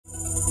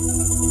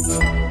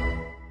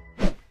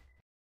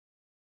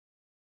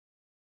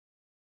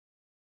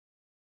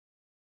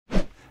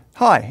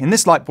Hi, in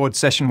this Lightboard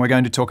session we're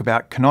going to talk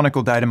about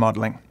canonical data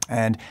modeling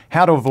and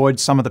how to avoid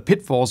some of the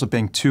pitfalls of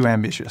being too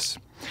ambitious.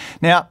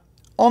 Now,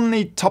 on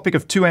the topic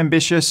of too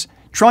ambitious,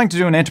 trying to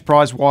do an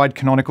enterprise-wide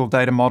canonical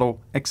data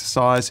model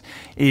exercise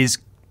is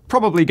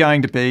probably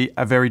going to be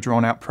a very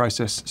drawn-out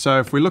process. So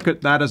if we look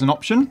at that as an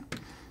option,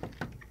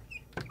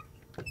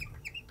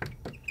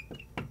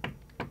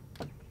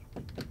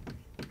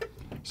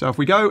 so if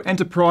we go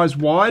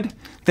enterprise-wide,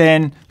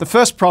 then the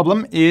first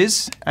problem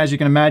is, as you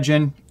can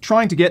imagine,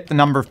 trying to get the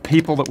number of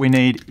people that we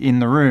need in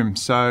the room.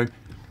 So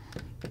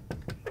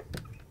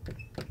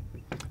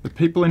the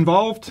people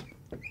involved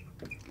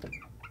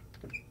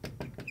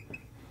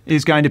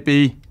is going to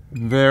be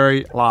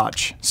very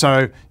large.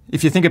 So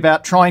if you think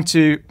about trying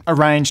to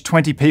arrange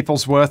 20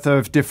 people's worth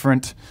of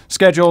different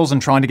schedules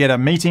and trying to get a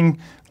meeting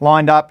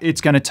lined up,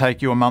 it's going to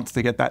take you a month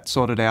to get that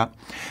sorted out.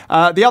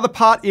 The other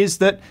part is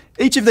that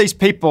each of these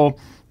people,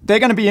 they're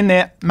going to be in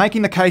there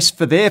making the case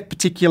for their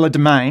particular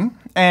domain,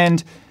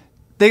 and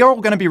they're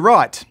all going to be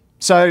right.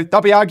 So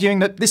they'll be arguing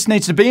that this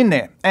needs to be in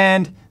there,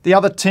 and the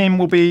other team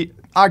will be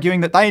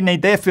arguing that they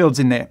need their fields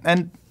in there.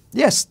 And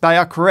yes, they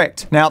are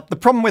correct. Now, the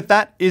problem with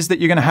that is that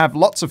you're going to have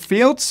lots of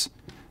fields.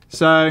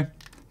 So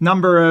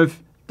number of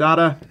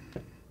data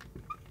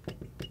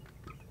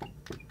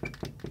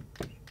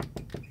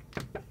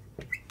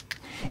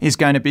is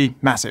going to be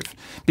massive.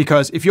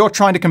 Because if you're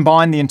trying to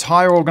combine the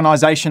entire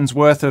organization's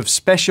worth of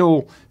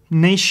special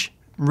niche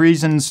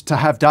reasons to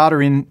have data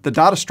in the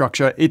data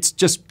structure, it's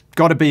just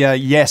got to be a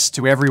yes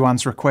to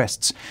everyone's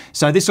requests.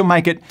 So this will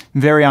make it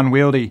very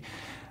unwieldy.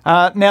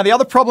 Now, the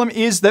other problem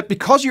is that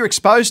because you're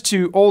exposed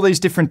to all these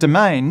different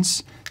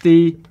domains,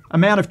 the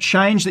amount of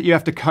change that you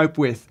have to cope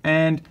with,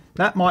 and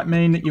that might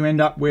mean that you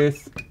end up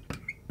with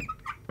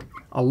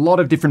a lot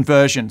of different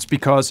versions,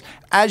 because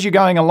as you're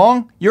going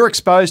along, you're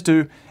exposed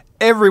to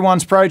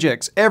everyone's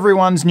projects,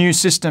 everyone's new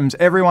systems,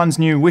 everyone's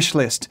new wish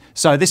list.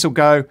 So this will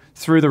go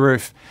through the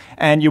roof.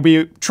 And you'll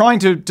be trying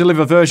to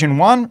deliver version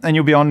 1 and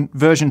you'll be on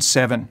version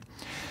 7.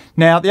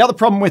 Now, the other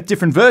problem with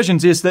different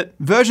versions is that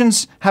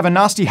versions have a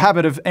nasty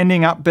habit of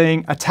ending up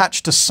being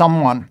attached to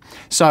someone.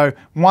 So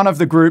one of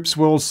the groups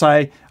will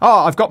say,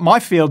 oh, I've got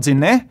my fields in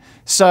there.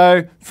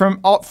 So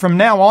from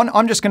now on,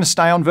 I'm just going to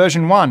stay on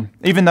version 1,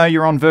 even though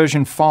you're on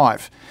version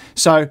 5.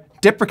 So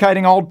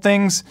deprecating old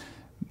things,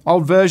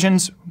 old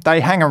versions,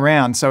 they hang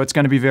around, so it's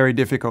going to be very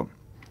difficult.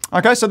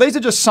 Okay, so these are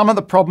just some of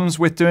the problems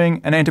with doing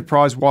an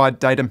enterprise-wide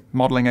data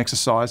modeling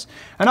exercise.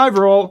 And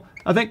overall,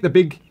 I think the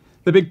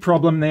big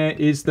problem there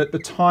is that the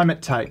time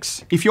it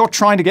takes. If you're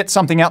trying to get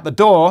something out the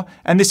door,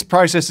 and this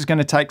process is going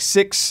to take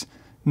 6,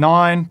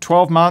 9,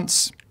 12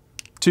 months,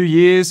 2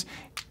 years,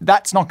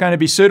 that's not going to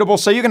be suitable,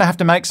 so you're going to have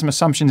to make some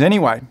assumptions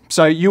anyway.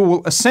 So you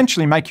will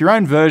essentially make your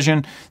own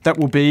version that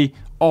will be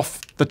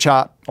off the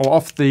chart or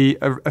off the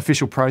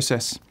official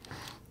process.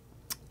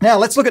 Now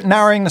let's look at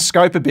narrowing the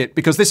scope a bit,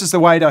 because this is the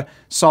way to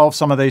solve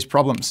some of these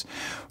problems.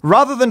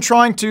 Rather than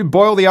trying to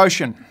boil the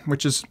ocean,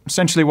 which is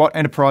essentially what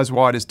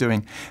enterprise-wide is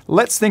doing,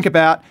 let's think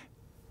about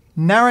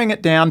narrowing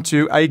it down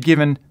to a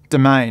given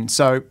domain.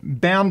 So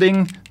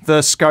bounding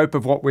the scope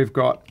of what we've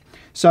got.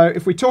 So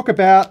if we talk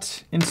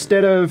about,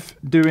 instead of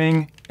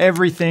doing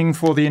everything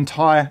for the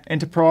entire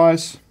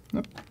enterprise,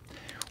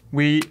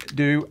 we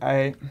do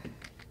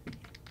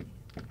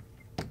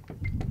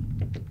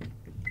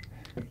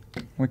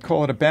we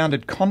call it a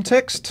bounded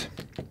context.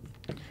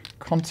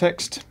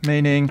 Context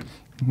meaning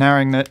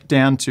narrowing that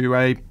down to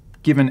a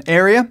given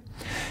area,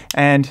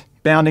 and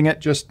bounding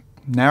it, just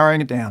narrowing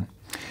it down.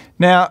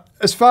 Now,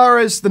 as far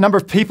as the number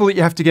of people that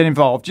you have to get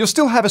involved, you'll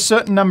still have a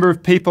certain number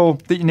of people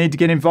that you need to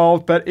get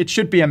involved, but it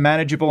should be a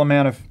manageable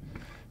amount of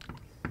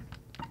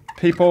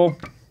people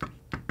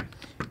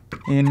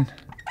in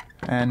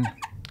an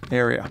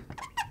area.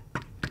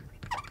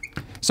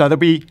 So there'll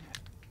be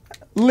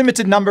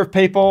limited number of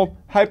people.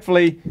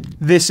 Hopefully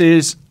this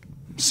is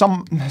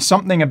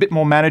something a bit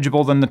more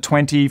manageable than the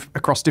 20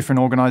 across different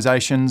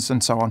organizations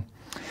and so on.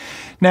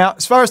 Now,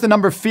 as far as the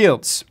number of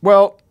fields,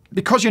 well,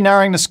 because you're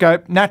narrowing the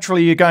scope,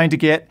 naturally you're going to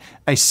get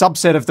a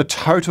subset of the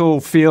total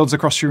fields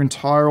across your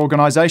entire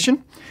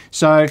organization.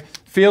 So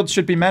fields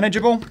should be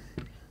manageable.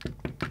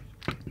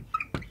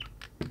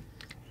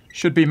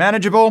 Should be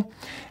manageable.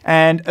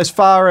 And as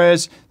far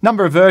as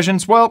number of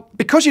versions, well,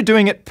 because you're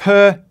doing it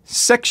per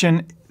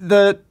section,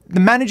 the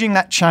managing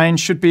that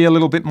change should be a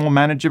little bit more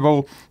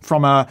manageable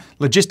from a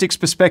logistics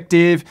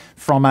perspective,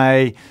 from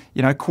a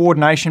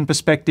coordination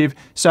perspective.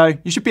 So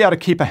you should be able to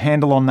keep a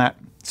handle on that.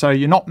 So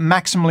you're not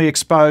maximally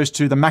exposed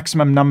to the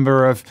maximum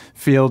number of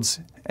fields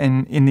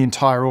in the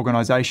entire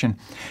organization.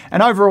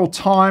 And overall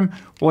time,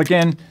 well,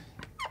 again,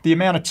 the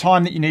amount of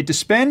time that you need to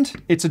spend,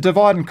 it's a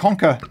divide and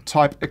conquer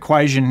type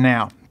equation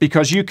now,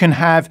 because you can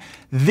have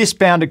this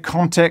bounded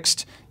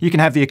context, you can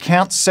have the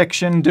accounts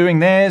section doing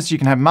theirs, you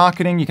can have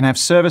marketing, you can have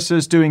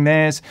services doing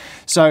theirs.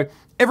 So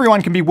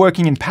everyone can be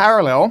working in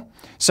parallel.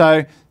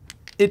 So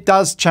it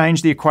does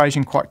change the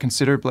equation quite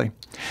considerably.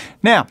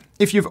 Now,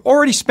 if you've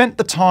already spent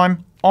the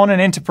time on an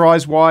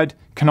enterprise-wide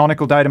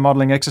canonical data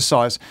modeling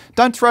exercise,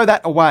 don't throw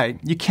that away.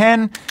 You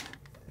can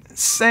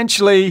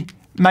essentially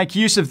make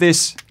use of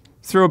this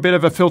through a bit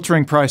of a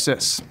filtering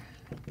process.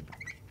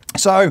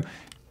 So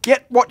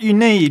get what you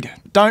need.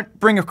 Don't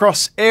bring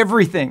across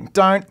everything.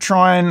 Don't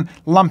try and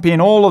lump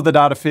in all of the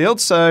data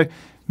fields. So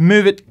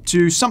move it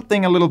to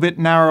something a little bit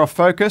narrower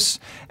focus,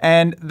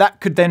 and that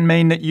could then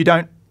mean that you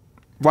don't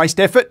waste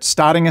effort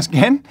starting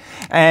again,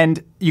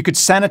 and you could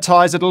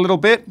sanitize it a little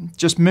bit,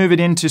 just move it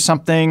into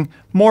something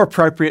more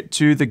appropriate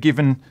to the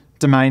given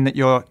domain that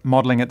you're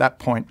modeling at that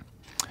point.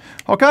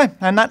 Okay,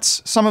 and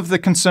that's some of the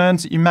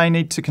concerns that you may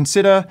need to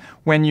consider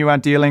when you are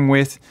dealing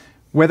with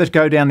whether to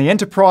go down the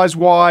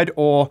enterprise-wide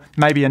or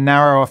maybe a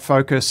narrower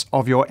focus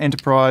of your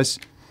enterprise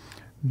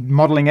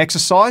modeling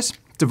exercise.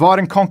 Divide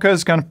and conquer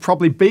is going to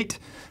probably beat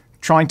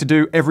trying to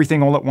do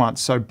everything all at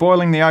once. So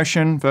boiling the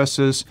ocean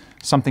versus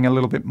something a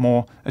little bit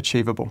more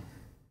achievable.